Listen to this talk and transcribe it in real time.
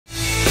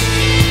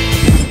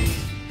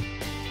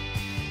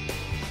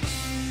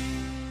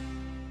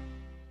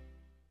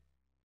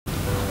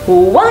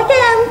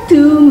Welcome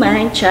to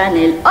my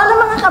channel!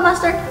 Hola mga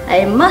kamaster!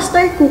 I'm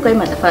Master Kukay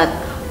Matafat.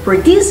 For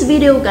this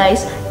video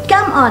guys,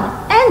 come on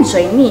and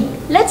join me.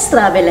 Let's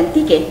travel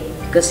Antique.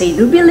 Because I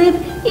do believe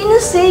in a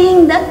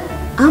saying that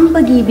ang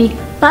pag-ibig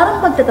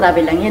parang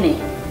pagta-travel lang yan eh.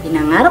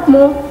 Pinangarap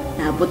mo,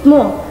 naabot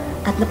mo,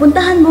 at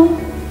napuntahan mo.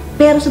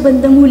 Pero sa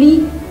bandang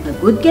huli,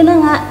 pagod ka na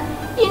nga,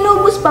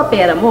 inubos pa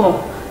pera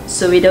mo.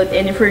 So without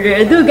any further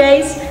ado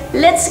guys,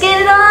 let's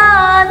get it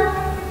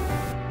on!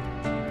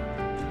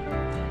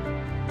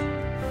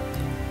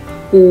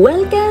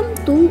 Welcome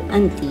to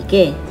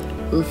Antique.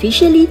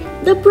 Officially,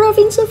 the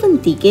province of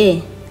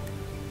Antique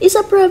is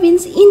a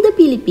province in the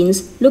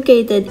Philippines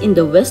located in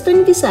the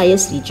Western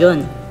Visayas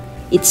region.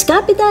 Its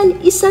capital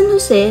is San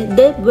Jose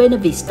de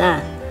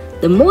Buenavista,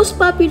 the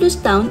most populous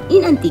town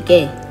in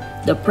Antique.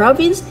 The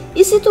province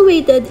is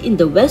situated in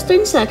the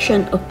western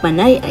section of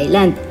Panay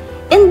Island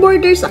and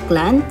borders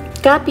Aklan,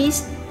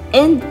 Capiz,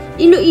 and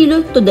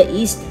Iloilo to the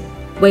east,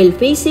 while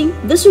facing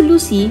the Sulu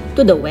Sea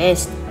to the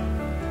west.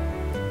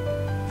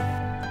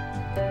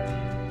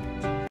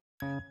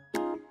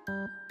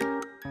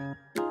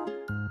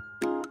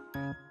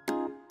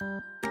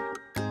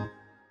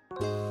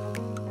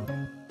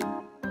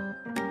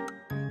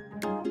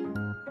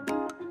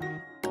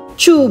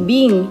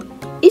 Tubing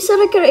is a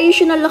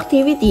recreational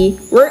activity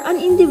where an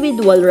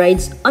individual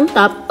rides on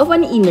top of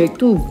an inner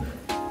tube,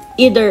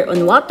 either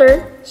on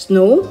water,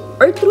 snow,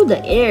 or through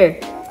the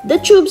air. The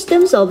tubes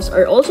themselves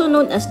are also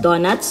known as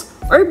donuts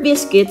or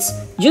biscuits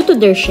due to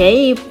their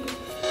shape.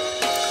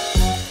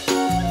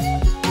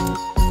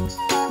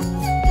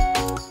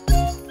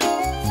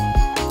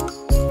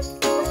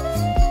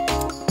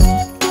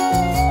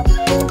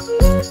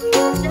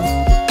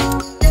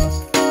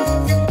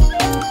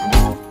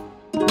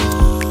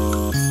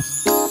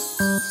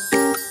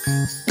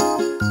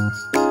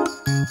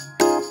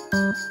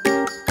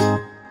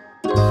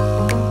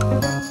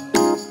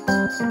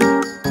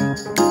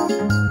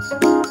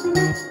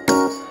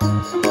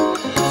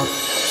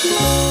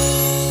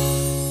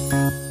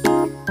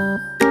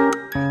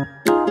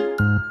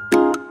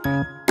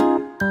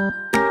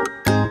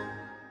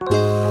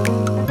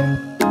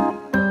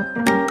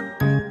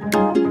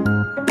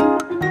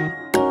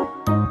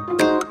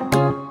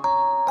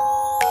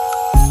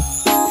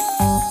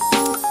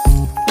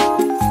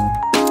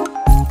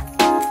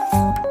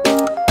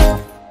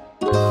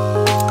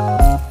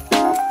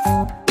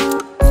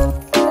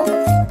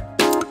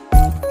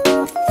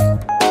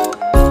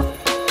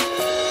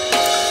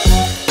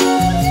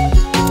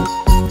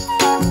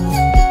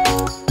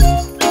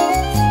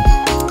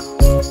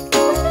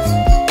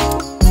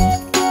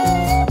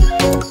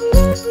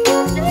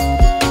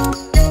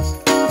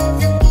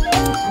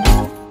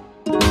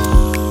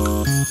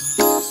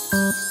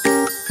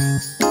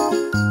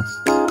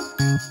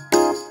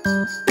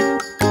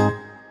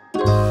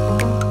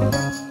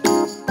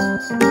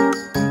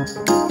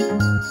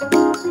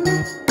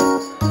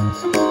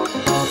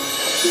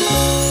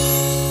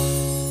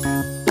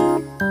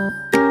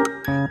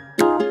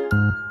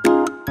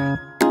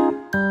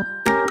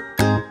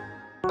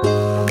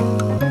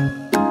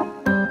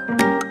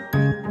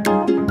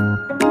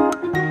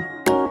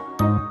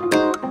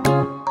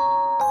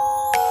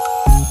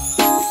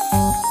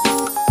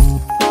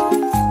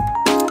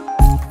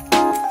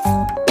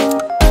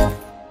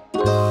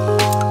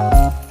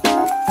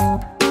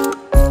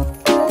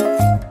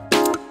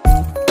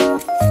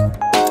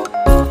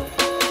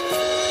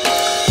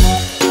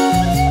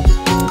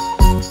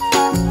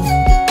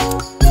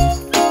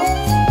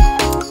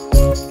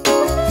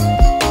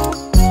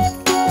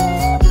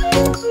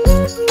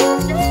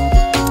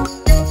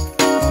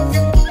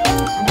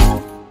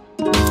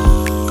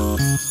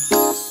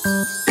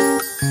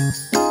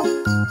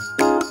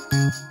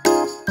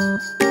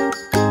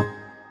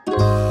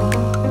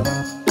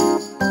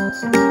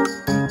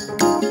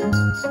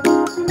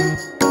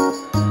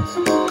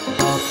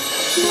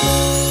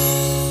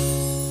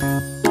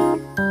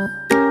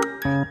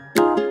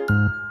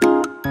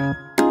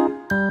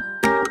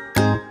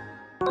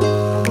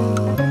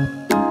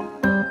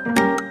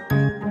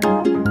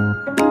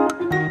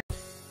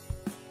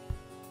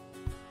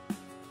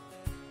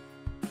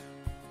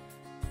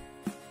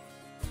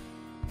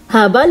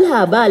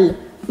 Habal.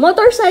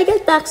 Motorcycle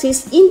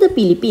taxis in the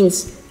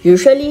Philippines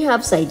usually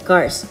have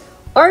sidecars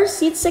or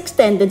seats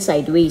extended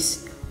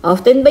sideways,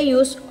 often by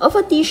use of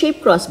a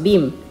T-shaped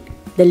crossbeam.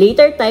 The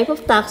later type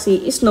of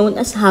taxi is known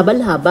as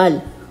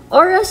Habal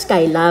or a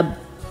Skylab,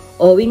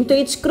 owing to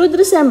its crude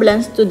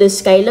resemblance to the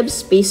Skylab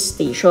space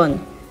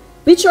station,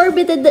 which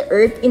orbited the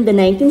Earth in the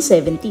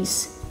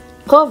 1970s.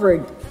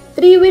 Covered,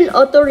 three-wheel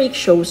auto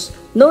rickshaws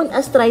known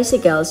as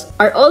tricycles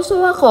are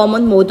also a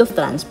common mode of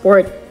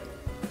transport.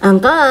 Ang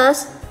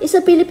KAAS is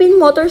a Philippine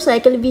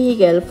motorcycle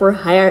vehicle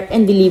for hire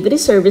and delivery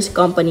service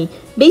company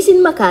based in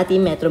Makati,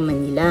 Metro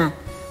Manila.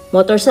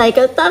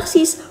 Motorcycle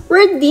taxis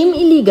were deemed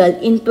illegal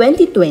in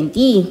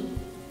 2020.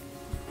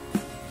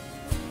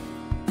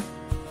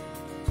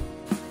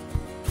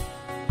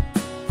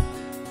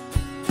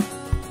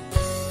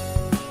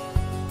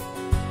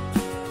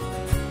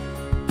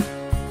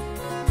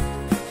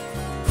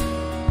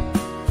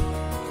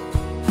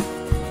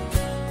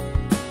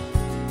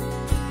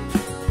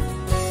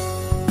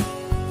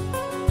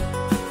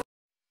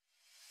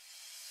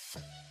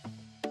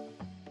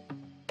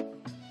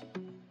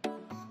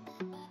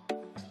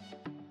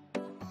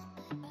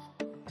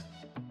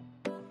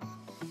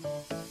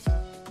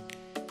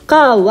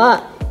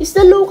 Kawa is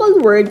the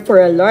local word for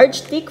a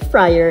large thick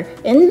fryer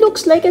and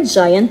looks like a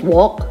giant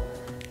wok.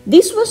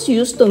 This was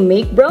used to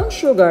make brown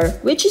sugar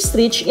which is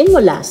rich in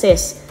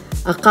molasses.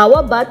 A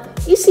kawa bat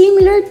is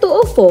similar to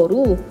a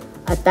foru,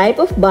 a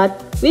type of bat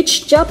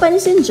which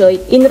Japanese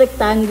enjoyed in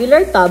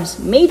rectangular tubs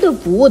made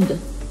of wood.